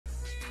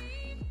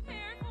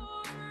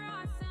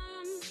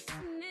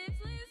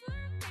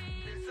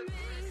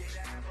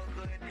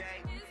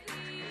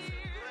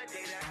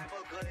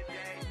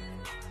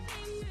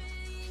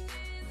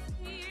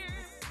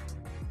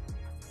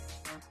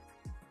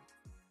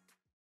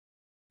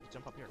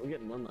jump up here. We're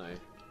getting one eye.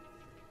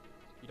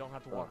 You don't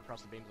have to walk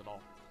across the beams at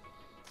all.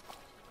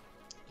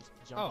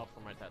 Just jump up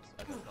from right that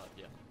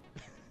yeah.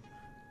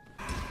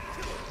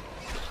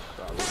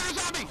 Fire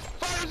zombie!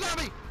 Fire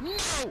zombie!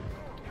 No!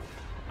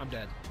 I'm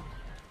dead.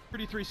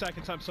 33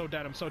 seconds, I'm so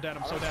dead, I'm so dead,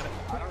 I'm so dead.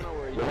 I don't know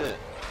where you hit.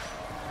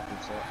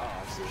 Oh,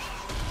 I see.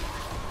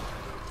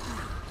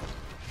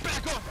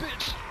 Back off,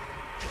 bitch!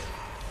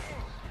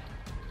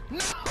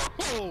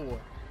 No!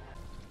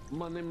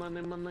 Money,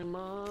 money, money,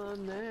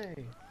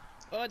 money.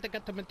 Oh, I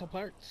got the mental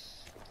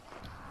parts.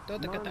 Oh, I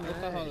got the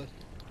alcohol.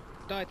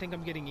 Oh, I think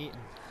I'm getting eaten.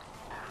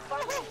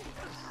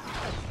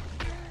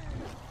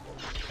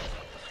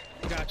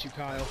 Got you,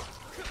 Kyle.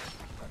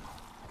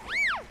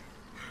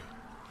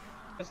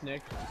 That's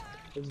Nick.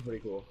 This is pretty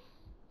cool.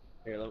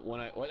 Here,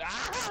 when I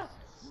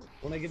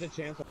get the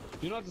chance,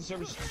 you know what the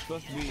server's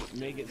supposed to be,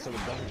 make it so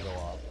it doesn't go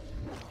off.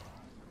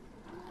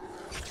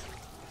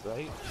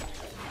 Right?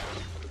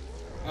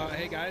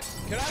 Hey guys,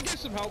 can I get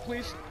some help,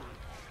 please?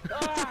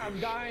 Ah, I'm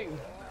dying.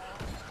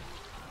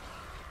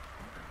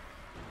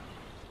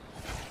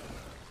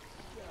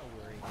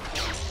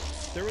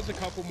 There was a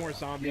couple more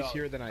zombies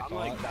here than I thought.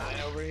 I'm like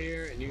dying over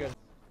here, and you guys.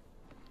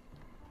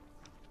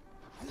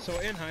 So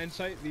in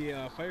hindsight,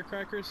 the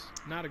firecrackers,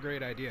 not a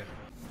great idea.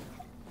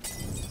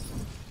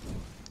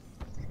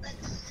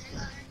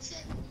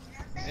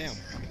 Damn.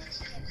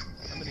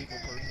 I'm an evil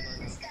person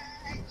right now.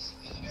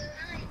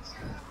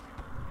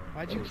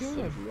 Why'd you kill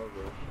him?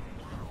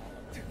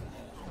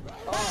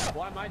 Oh,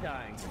 why am I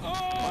dying? Oh!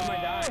 Why am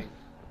I dying?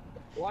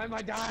 Why am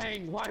I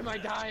dying? Why am I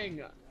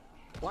dying?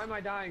 Why am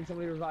I dying?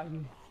 Somebody revive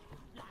me.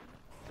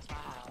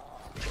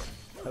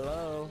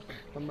 Hello?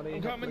 Somebody.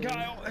 I'm coming,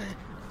 Kyle.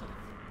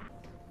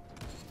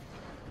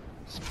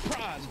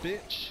 Surprise,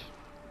 bitch.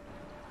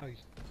 Oh,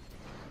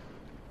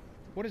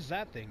 what is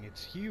that thing?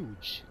 It's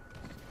huge.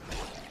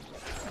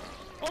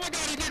 Oh my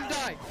god, he didn't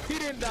die! He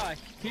didn't die!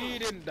 He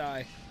didn't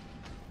die!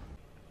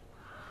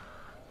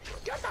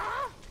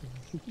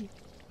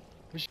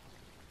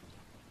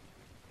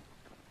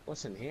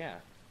 What's in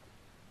here?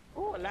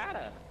 Oh, a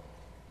ladder.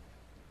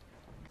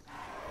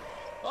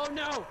 Oh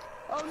no!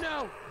 Oh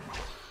no!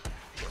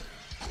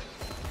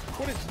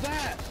 What is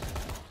that?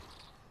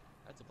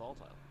 That's a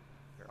volatile.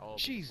 Here, I'll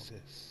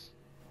Jesus.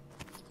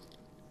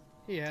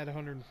 He had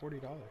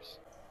 $140.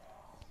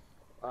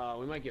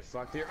 We might get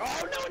fucked here.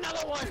 Oh no,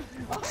 another one!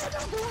 Oh,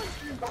 another one!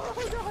 Oh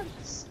my god!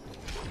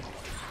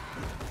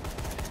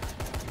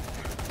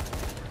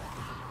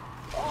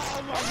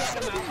 Oh my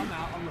god, I'm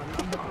out, I'm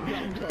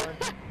done.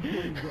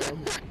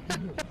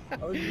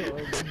 I'm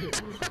done.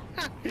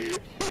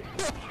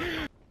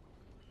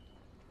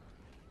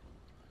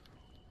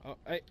 Oh,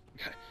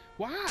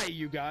 why,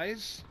 you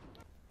guys?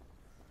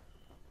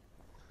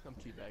 I'm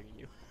teabagging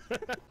you.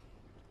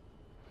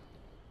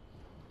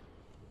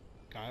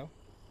 Kyle?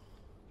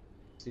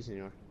 Si,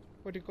 senor.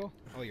 Where'd you go?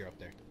 Oh, you're up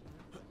there.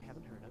 I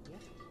haven't heard up yet.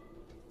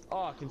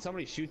 Oh, can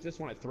somebody shoot this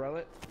when I throw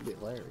it? It'd be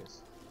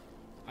hilarious.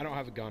 I don't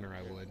have a gun or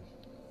I would.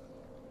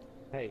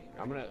 Hey,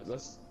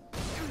 let's...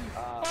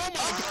 Oh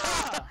my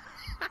god!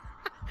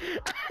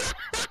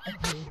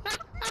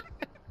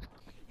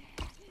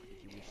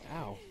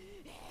 Ow.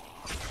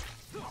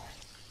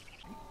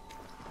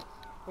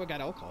 Oh, I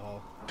got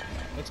alcohol.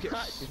 Let's get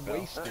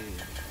wasted.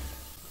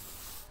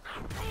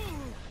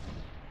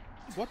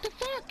 What the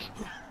fuck?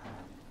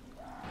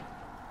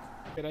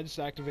 Wait, I just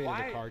activated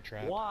the car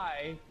trap.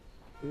 Why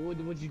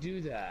would you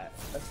do that?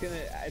 That's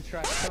gonna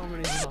attract so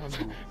many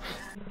zombies.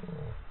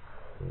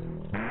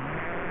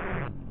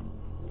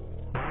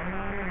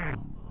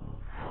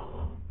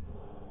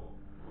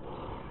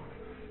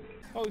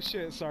 Oh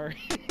shit, sorry.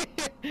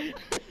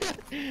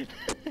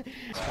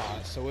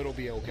 Spot, so it'll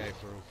be okay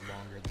for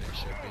longer than it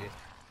should be.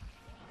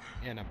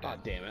 And I'm dead.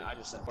 God damn it, I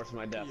just forced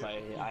my death.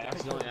 I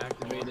accidentally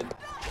activated.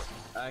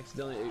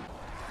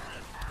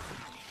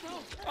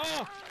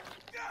 Oh!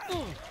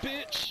 Oh,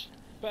 bitch!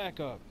 Back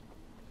up.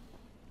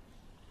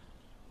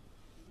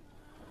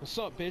 What's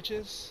up,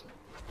 bitches?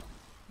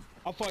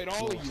 I'll fight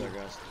all of you.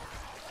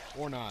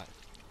 Or not.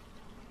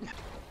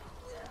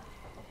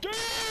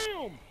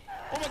 Damn!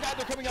 Oh my god,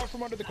 they're coming out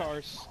from under the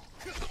cars.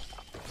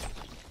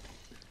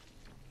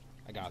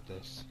 I got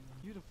this.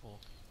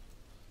 Beautiful.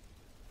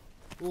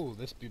 Ooh,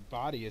 this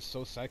body is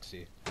so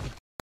sexy.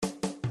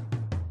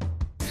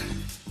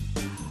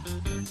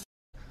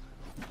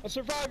 A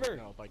survivor!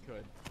 No, if I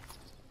could.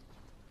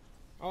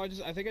 Oh, I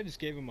think I just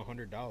gave him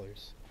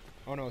 $100.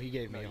 Oh no, he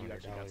gave me $100. You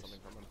actually got something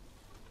from him.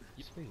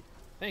 Sweet.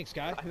 Thanks,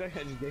 guy. I think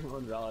I just gave him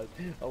 $100.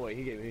 Oh wait,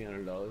 he gave me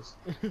 $100.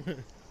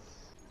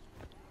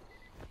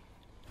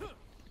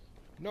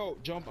 No,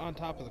 jump on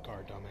top of the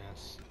car,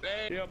 dumbass.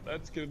 Hey, yep,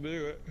 that's gonna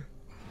do it.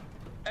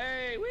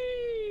 Hey,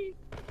 wee!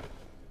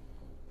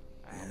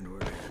 And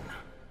we're in.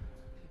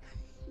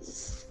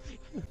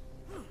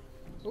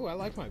 Ooh, I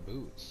like my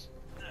boots.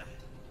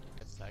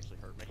 It's actually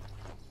hurt me.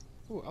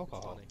 Ooh,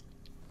 alcohol.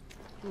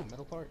 Ooh,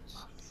 metal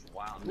parts.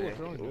 Wow, Ooh, Nick.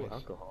 throwing Ooh, knife.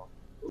 alcohol.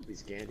 Ooh,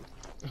 piece of candy.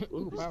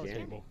 Ooh, piece of power candy.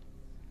 table.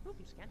 Ooh,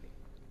 piece of candy.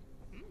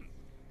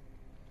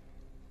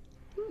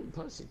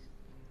 Pussy.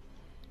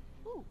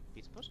 Ooh,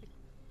 piece of pussy.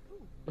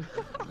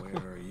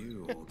 Where are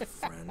you, old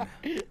friend?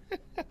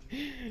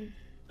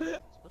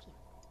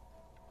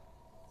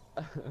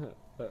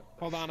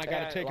 Hold on, I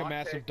gotta take a lock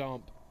massive pick.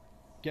 dump.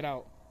 Get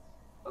out.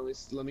 At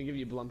least let me give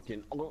you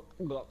Blumpkin. Oh.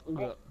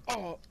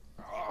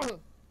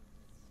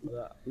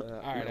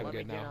 Alright, I'm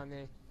good now.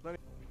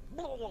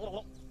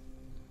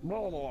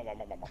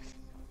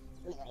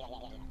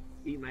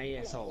 Eat my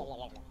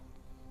asshole.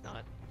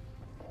 Not.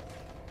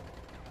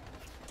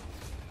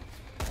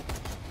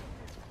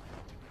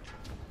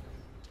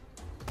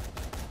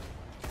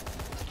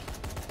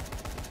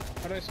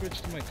 How do I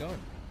switch to my gun?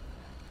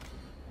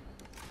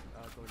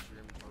 Go into your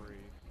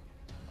inventory,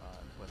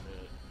 equip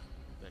it,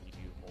 then you do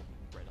hold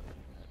right on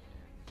that.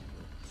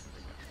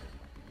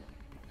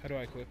 How do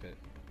I equip it?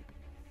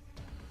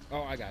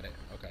 Oh, I got it.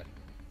 Okay.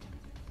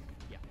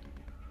 Yeah.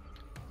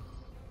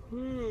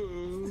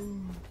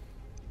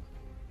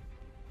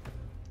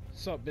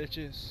 Sup,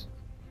 bitches?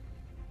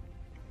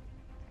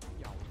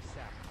 Yo,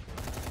 sap.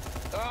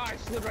 Ah, I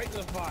slid right into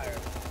the fire.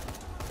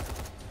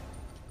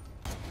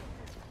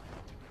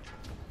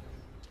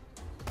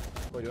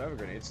 Wait, do I have a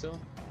grenade still?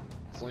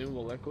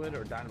 Flammable liquid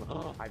or dynamite?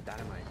 Oh, I have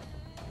dynamite.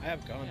 I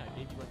have a gun. Yeah, I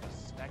gave you like a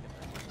stack of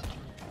that.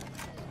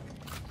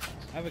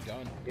 I have a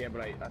gun. Yeah,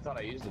 but I thought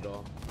I used it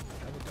all.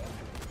 I have a gun.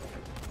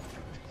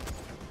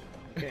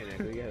 Okay, Nick,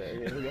 we get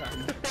it. Yeah, we got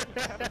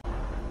it.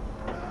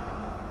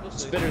 We'll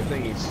see. Spitter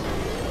thingies.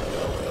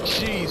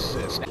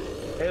 Jesus.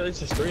 Hey, at least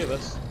there's 3 of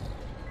us.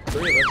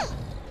 3 of us.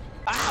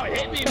 Ow, it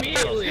hit me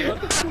immediately!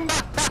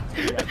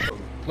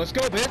 Let's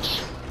go,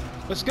 bitch.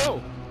 Let's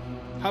go.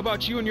 How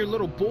about you and your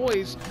little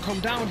boys come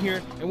down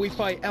here and we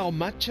fight El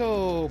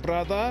Macho,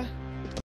 brother?